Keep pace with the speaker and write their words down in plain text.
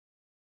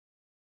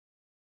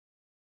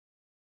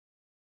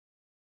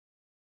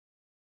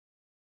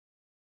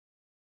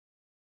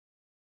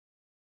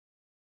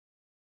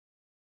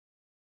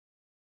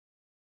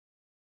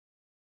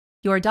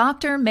Your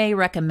doctor may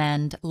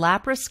recommend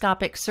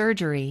laparoscopic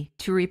surgery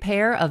to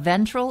repair a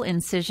ventral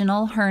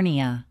incisional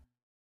hernia.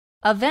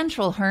 A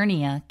ventral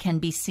hernia can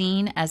be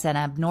seen as an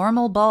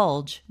abnormal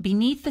bulge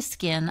beneath the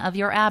skin of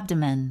your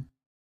abdomen.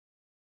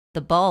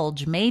 The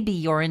bulge may be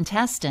your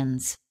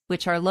intestines,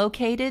 which are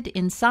located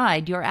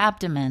inside your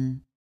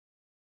abdomen.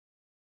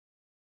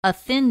 A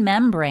thin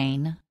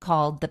membrane,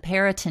 called the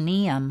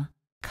peritoneum,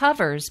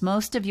 covers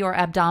most of your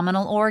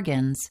abdominal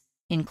organs,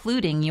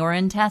 including your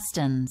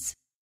intestines.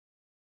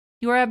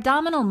 Your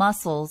abdominal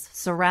muscles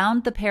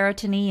surround the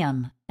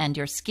peritoneum, and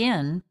your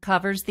skin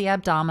covers the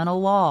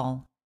abdominal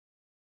wall.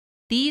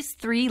 These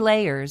three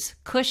layers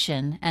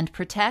cushion and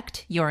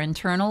protect your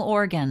internal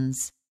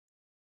organs.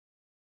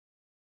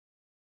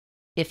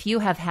 If you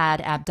have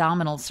had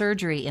abdominal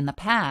surgery in the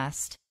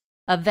past,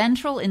 a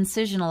ventral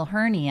incisional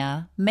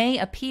hernia may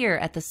appear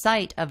at the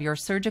site of your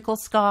surgical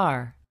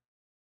scar.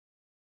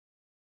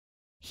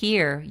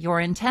 Here, your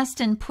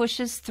intestine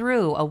pushes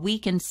through a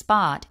weakened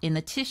spot in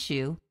the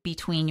tissue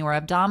between your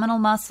abdominal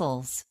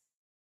muscles,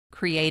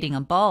 creating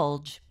a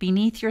bulge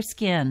beneath your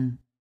skin.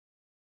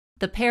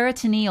 The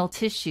peritoneal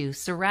tissue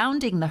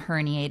surrounding the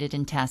herniated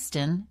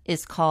intestine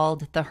is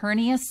called the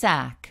hernia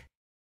sac.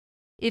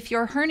 If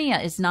your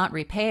hernia is not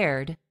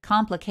repaired,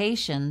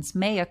 complications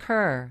may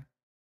occur.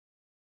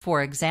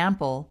 For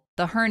example,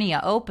 the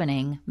hernia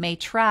opening may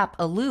trap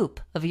a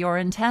loop of your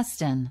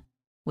intestine,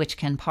 which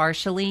can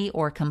partially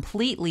or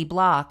completely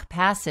block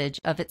passage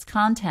of its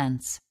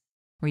contents,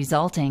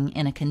 resulting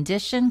in a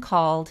condition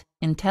called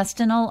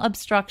intestinal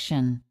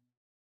obstruction.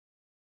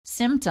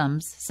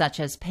 Symptoms such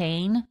as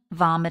pain,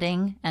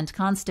 vomiting, and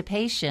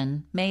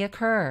constipation may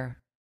occur.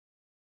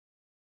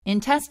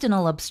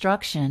 Intestinal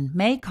obstruction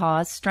may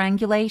cause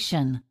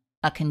strangulation,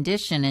 a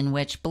condition in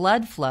which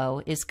blood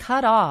flow is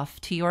cut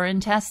off to your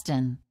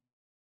intestine.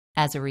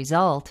 As a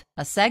result,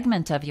 a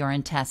segment of your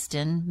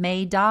intestine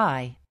may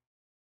die.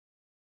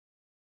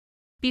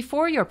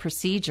 Before your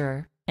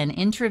procedure, an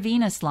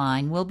intravenous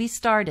line will be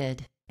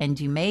started, and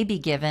you may be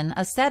given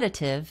a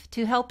sedative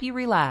to help you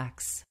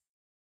relax.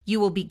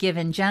 You will be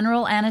given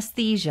general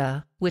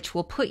anesthesia, which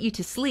will put you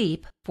to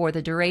sleep for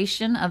the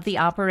duration of the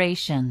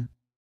operation.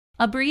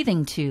 A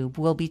breathing tube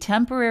will be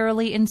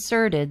temporarily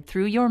inserted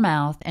through your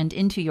mouth and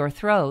into your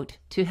throat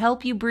to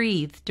help you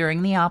breathe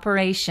during the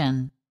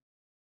operation.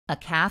 A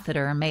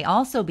catheter may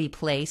also be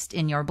placed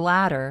in your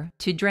bladder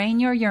to drain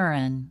your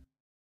urine.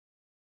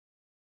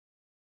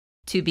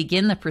 To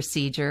begin the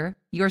procedure,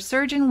 your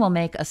surgeon will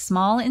make a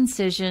small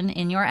incision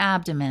in your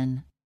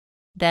abdomen,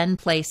 then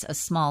place a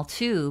small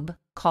tube,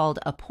 called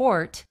a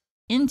port,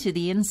 into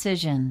the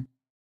incision.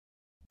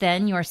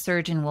 Then your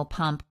surgeon will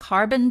pump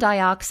carbon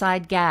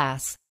dioxide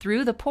gas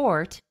through the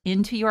port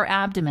into your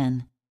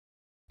abdomen,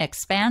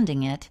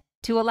 expanding it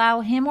to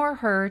allow him or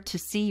her to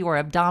see your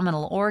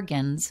abdominal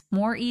organs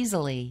more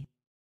easily.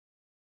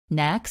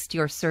 Next,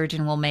 your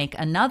surgeon will make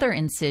another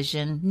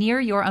incision near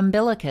your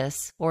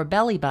umbilicus or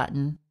belly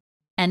button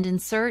and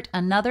insert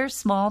another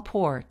small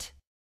port.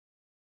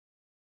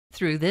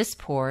 Through this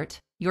port,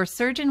 your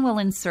surgeon will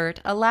insert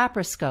a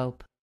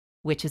laparoscope,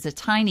 which is a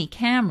tiny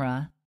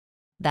camera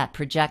that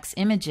projects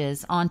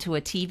images onto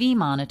a TV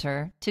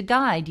monitor to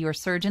guide your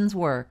surgeon's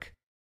work.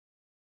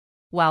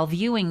 While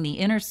viewing the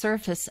inner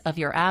surface of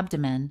your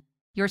abdomen,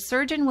 your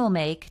surgeon will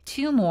make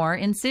 2 more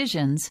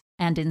incisions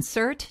and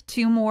insert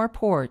 2 more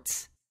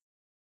ports.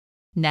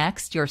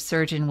 Next, your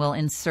surgeon will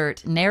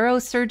insert narrow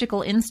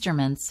surgical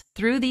instruments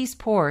through these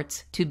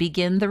ports to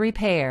begin the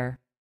repair.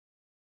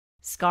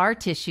 Scar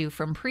tissue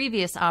from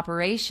previous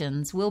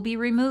operations will be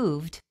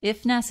removed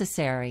if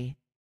necessary.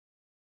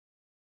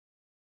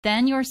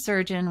 Then your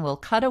surgeon will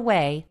cut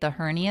away the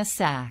hernia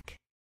sac,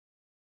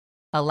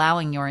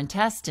 allowing your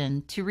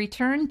intestine to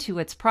return to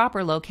its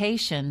proper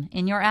location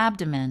in your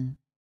abdomen.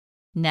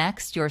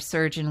 Next, your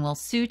surgeon will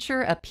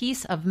suture a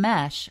piece of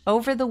mesh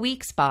over the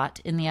weak spot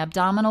in the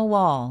abdominal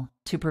wall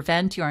to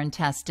prevent your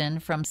intestine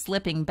from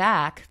slipping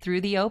back through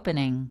the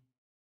opening.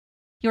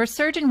 Your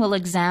surgeon will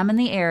examine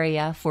the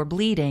area for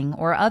bleeding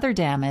or other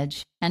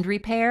damage and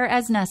repair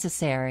as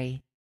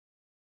necessary.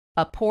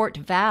 A port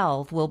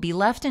valve will be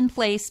left in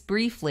place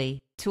briefly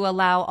to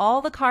allow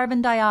all the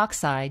carbon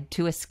dioxide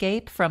to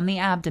escape from the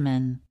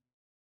abdomen.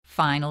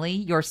 Finally,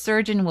 your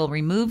surgeon will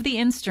remove the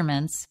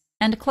instruments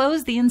and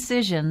close the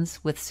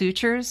incisions with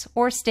sutures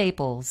or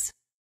staples.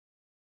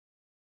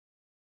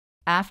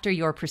 After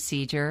your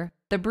procedure,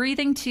 the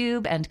breathing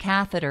tube and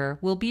catheter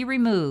will be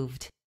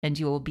removed, and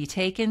you will be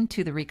taken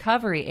to the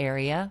recovery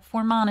area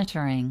for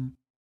monitoring.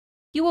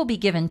 You will be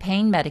given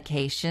pain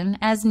medication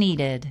as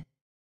needed.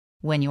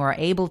 When you are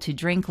able to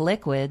drink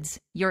liquids,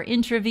 your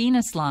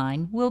intravenous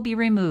line will be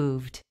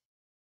removed.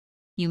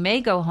 You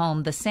may go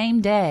home the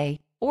same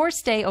day or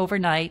stay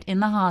overnight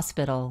in the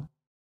hospital.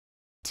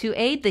 To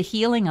aid the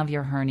healing of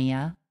your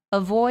hernia,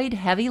 avoid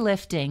heavy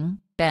lifting,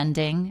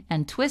 bending,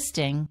 and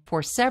twisting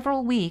for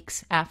several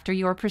weeks after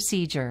your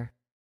procedure.